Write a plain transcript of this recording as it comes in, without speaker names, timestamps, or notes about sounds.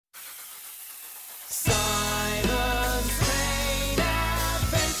So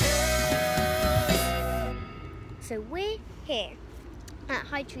we're here at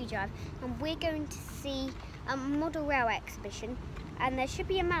High Tree Drive and we're going to see a model rail exhibition, and there should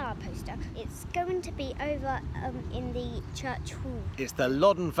be a Mallard poster. It's going to be over in the church hall. It's the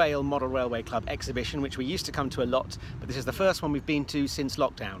Loddon Vale Model Railway Club exhibition, which we used to come to a lot, but this is the first one we've been to since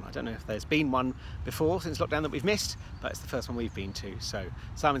lockdown. I don't know if there's been one before since lockdown that we've missed, but it's the first one we've been to. So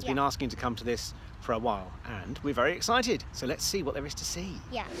Simon's been asking to come to this for a while, and we're very excited. So let's see what there is to see.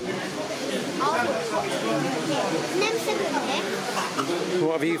 Yeah.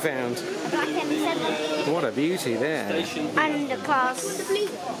 What have you found? A black M7. What a beauty there. And a class.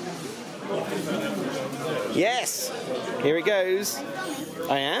 Yes! Here it goes.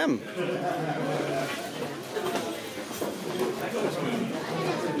 I am.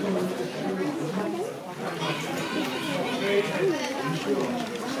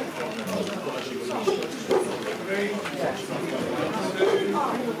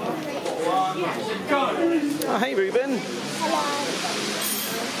 Oh, hey, Ruben.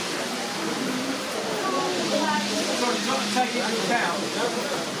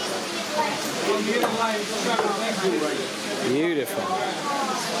 Beautiful.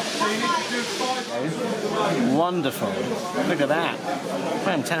 Wonderful. Look at that.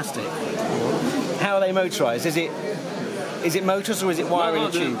 Fantastic. How are they motorised? Is it motors or is it wire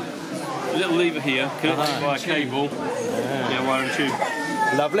and tube? A little lever here, connected by a cable. Yeah, wire and tube.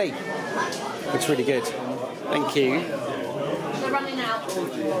 Lovely. Looks really good. Thank you. They're running out.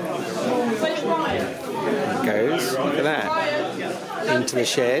 There it goes. Look at that. Into the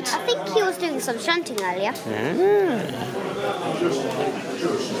shed. I think he was doing some shunting earlier.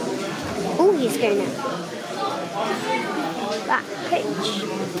 Oh, he's going now. That coach.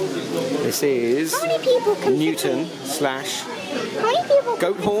 This is How many people can Newton fit / How many people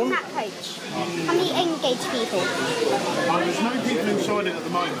can fit Goathorn. in that coach? How many engaged people? There's no people inside it at the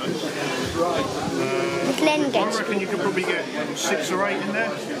moment. Little I engaged. reckon you could probably get 6 or 8 in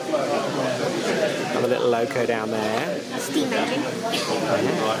there. Another little loco down there. Steam engine.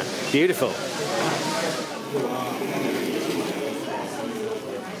 Beautiful.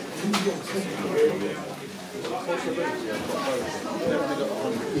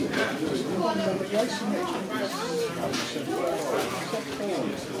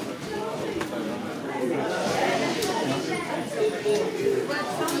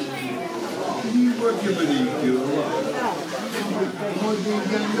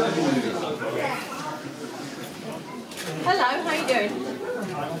 Hello, how you doing?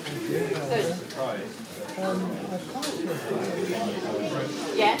 Good.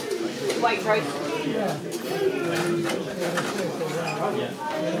 Yeah? Wait, Rose.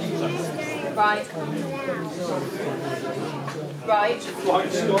 Right. Right.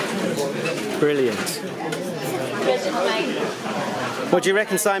 Brilliant. What do you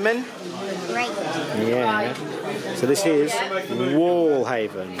reckon, Simon? Great. Yeah. So this is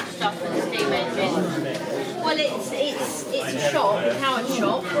Waalhaven. Stuff for the steam engine. Well, it's a shop, a powered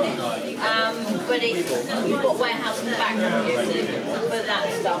shop, but you've got warehouse in the back for that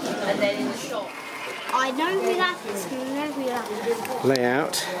stuff, and then in the shop. I know who that is. I know who that is.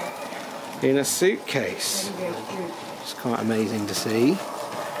 Layout in a suitcase. It's quite amazing to see.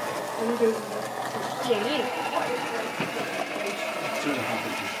 Yeah.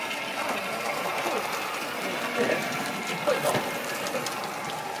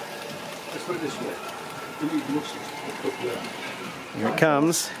 Here it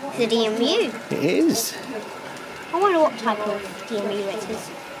comes. The DMU. It is. I wonder what type of DMU it is.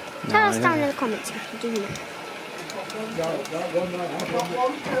 Tell us down in the comments if you do know.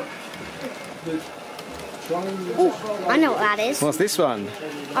 Oh, I know what that is. What's this one?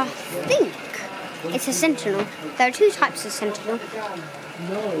 I think it's a Sentinel. There are 2 types of Sentinel.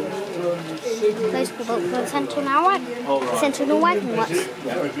 Those people call Sentinel wagon. Sentinel wagon. What's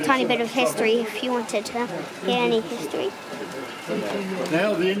a tiny bit of history if you wanted to hear any history.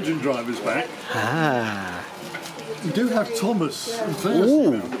 Now the engine driver's back. Ah. We do have Thomas and Thursday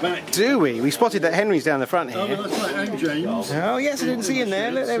around the back. Do we? We spotted that Henry's down the front Oh, here. that's right, and James. Oh, yes, I didn't see him there.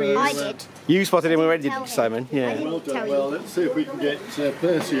 Look, there he is. I did. You spotted him already, didn't you, Simon? Yeah. Well Tell done. you. Well, let's see if we can get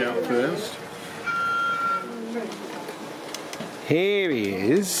Percy out first. Here he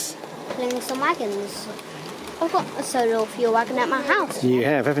is. Playing some wagons. I've got a solo fuel wagon at my house. You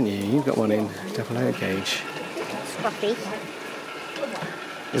have, haven't you? You've got one in double O gauge. Scruffy.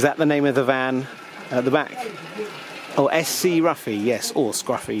 Is that the name of the van at the back? Oh, SC Ruffy, yes, or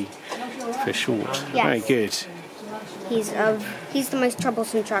Scruffy for short. Yes. Very good. He's the most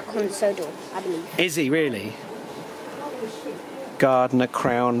troublesome truck on the Sodor, I believe. Is he really? Gardner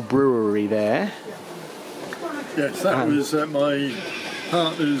Crown Brewery there. Yes, that was my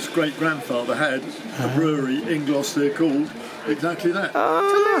partner's great-grandfather had a brewery in Gloucester called exactly that.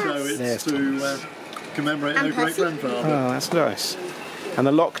 So it's to commemorate her great-grandfather. Oh, that's nice. And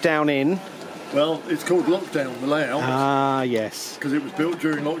the Lockdown Inn. Well, it's called Lockdown, the layout. Ah, yes. Because it was built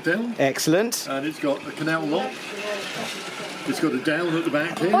during lockdown. Excellent. And it's got a canal lock. It's got a down at the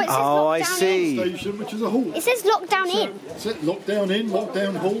back here. Oh, I see. Station, which is a hall. It says Lockdown Inn. It's Lockdown Inn,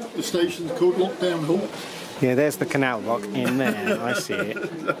 Lockdown Hall. The station's called Lockdown Hall. Yeah, there's the canal lock in there. I see it.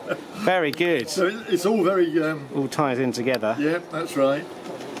 Very good. So it's all very... all ties in together. Yeah, that's right.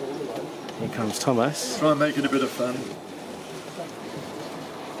 Here comes Thomas. Try and make it a bit of fun.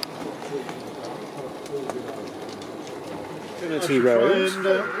 Trinity Road. And,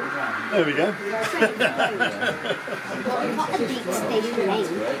 there we go. What a big station name.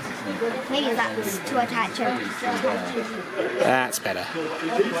 Maybe that's to attach a... That's better.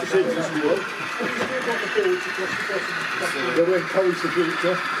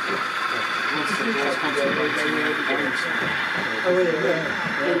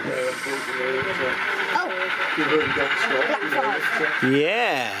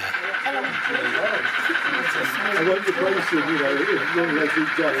 Yeah. I won't replace you, you know, as long as you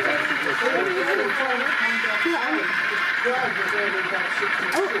just...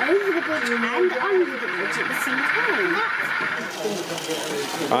 Oh, over the bridge and under the bridge at the same time.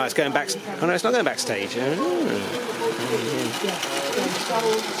 Oh, it's going back. Oh no, it's not going backstage. I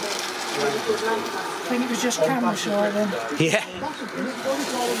think it was just camera shy then. Yeah.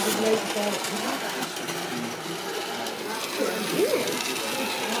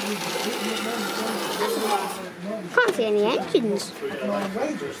 Can't see any engines.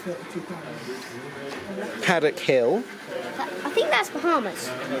 Paddock Hill. I think that's Bahamas.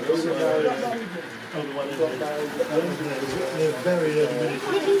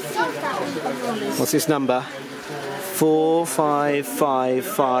 What's this number?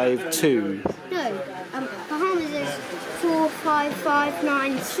 45552. No, Bahamas is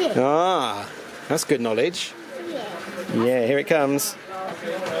 45596. Ah, that's good knowledge. Yeah, here it comes.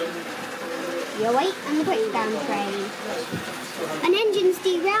 You wait on the breakdown train. An engine's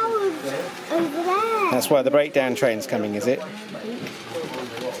derailed over there. That's why the breakdown train's coming, is it?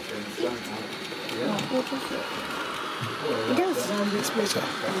 It does. It's better.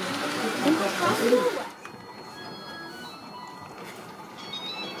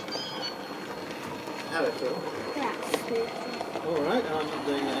 Alright, I'm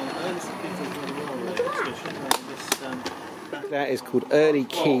doing That is called Earley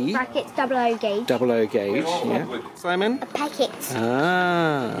Key. Brackets, double O gauge. Double O gauge, yeah. Simon? A packet.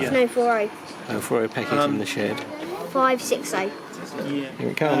 Ah. It's no 40. Oh, 4 packet in the shed. 560. Yeah. Here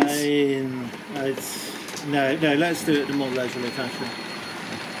it comes. No, let's do it the more leisurely fashion.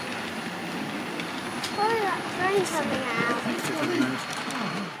 Oh, that train's coming out.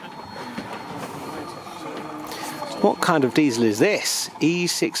 What kind of diesel is this?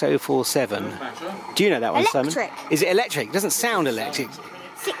 E6047. Do you know that one, Simon? Electric. Is it electric? It doesn't sound electric.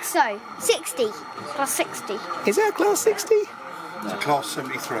 60. Class 60. Is that class 60? It's a class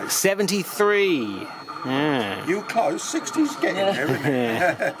 73. 73. Ah. You're close. 60's getting there, isn't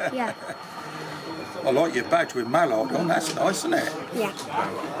it? Yeah. I like your badge with Mallard on. That's nice, isn't it? Yeah.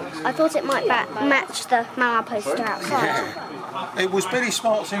 I thought it might match the Mallard poster outside. Yeah. It was Billy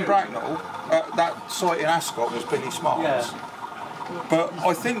Smart's in Bracknell. That site in Ascot was Billy Smart's. But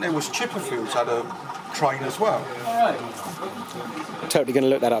I think there was Chipperfields had a train as well. Totally going to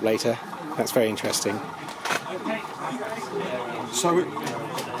look that up later. That's very interesting. So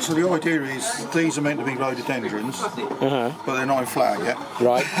the idea is these are meant to be rhododendrons, but they're not in flower yet.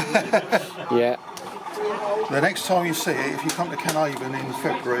 Right. Yeah. The next time you see it, if you come to Waalhaven in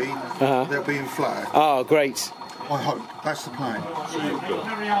February, they'll be in flower. Oh, great. I hope. That's the plan.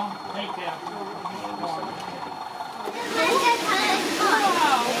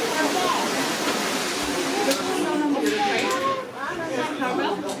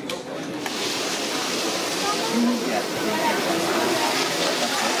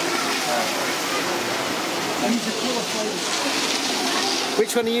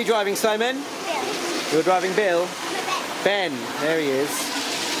 Which one are you driving, Simon? Bill. You're driving Bill? Ben. There he is.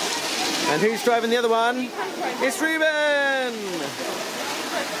 And who's driving the other one? It's Ruben!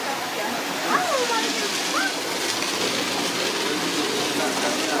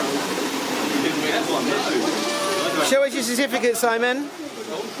 Show us your certificate, Simon.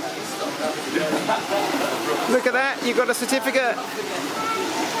 Look at that, you've got a certificate.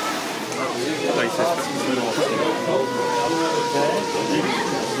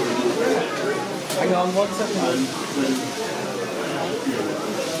 Hang on, 1 second.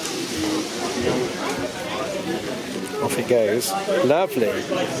 goes. Lovely.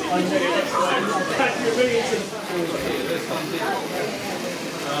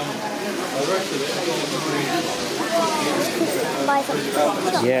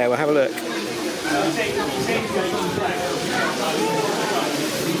 Yeah, we'll have a look.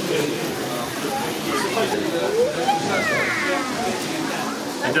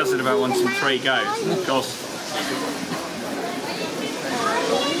 It does it about once in 3 goes. Of course.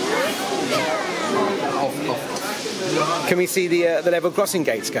 Can we see the level crossing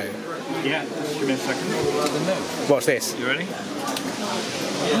gates go? Yeah, just give me a second. What's this? You ready?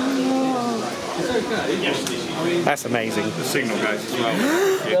 That's amazing. The signal goes as well.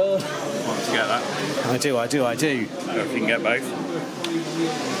 You want to get that? I do. If you can get both.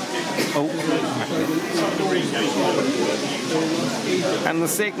 Oh. And the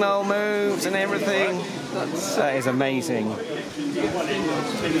signal moves and everything. That is amazing.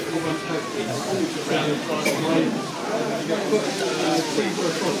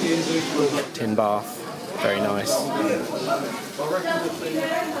 Tin bath. Very nice.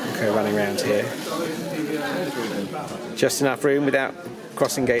 Okay, running around here. Just enough room without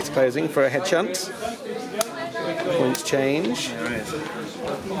crossing gates closing for a head shunt. Points change.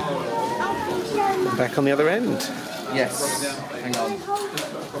 Back on the other end. Yes. Hang on.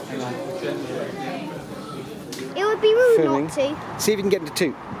 It would be rude Filming. not to. See if you can get into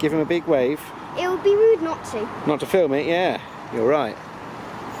 2. Give him a big wave. It would be rude not to. Not to film it, yeah. You're right.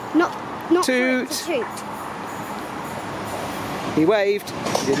 Not for it Toot. to toot. He waved.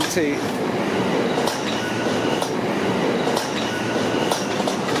 He didn't toot.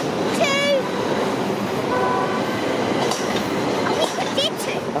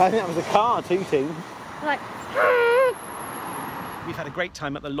 I think that was a car tooting. Like, We've had a great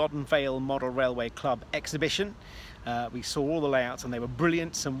time at the Loddon Vale Model Railway Club exhibition. We saw all the layouts and they were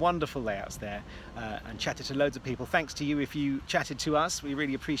brilliant, some wonderful layouts there, and chatted to loads of people. Thanks to you if you chatted to us. We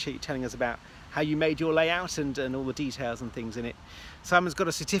really appreciate you telling us about how you made your layout and all the details and things in it. Simon's got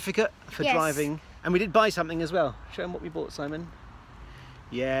a certificate for driving, and we did buy something as well. Show him what we bought, Simon.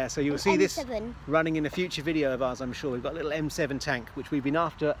 Yeah, so you'll see this running in a future video of ours, I'm sure. We've got a little M7 tank, which we've been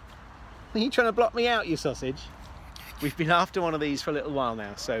after. Are you trying to block me out, you sausage? We've been after one of these for a little while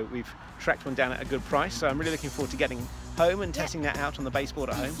now, so we've tracked one down at a good price. So I'm really looking forward to getting home and testing that out on the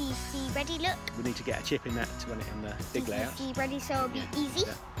baseboard at home. ECC ready, look. We need to get a chip in that to run it in the big layout. ECC ready, so it'll be easy.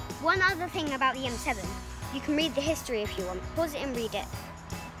 Yeah. One other thing about the M7, you can read the history if you want. Pause it and read it.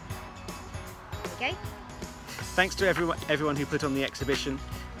 Okay? Thanks to everyone who put on the exhibition.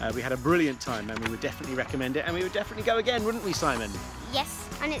 We had a brilliant time and we would definitely recommend it, and we would definitely go again, wouldn't we, Simon? Yes,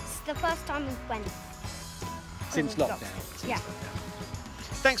 and it's the first time we've went. Since lockdown. Yeah.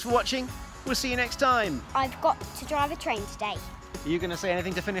 Thanks for watching. We'll see you next time. I've got to drive a train today. Are you going to say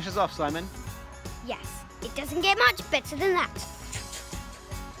anything to finish us off, Simon? Yes, it doesn't get much better than that.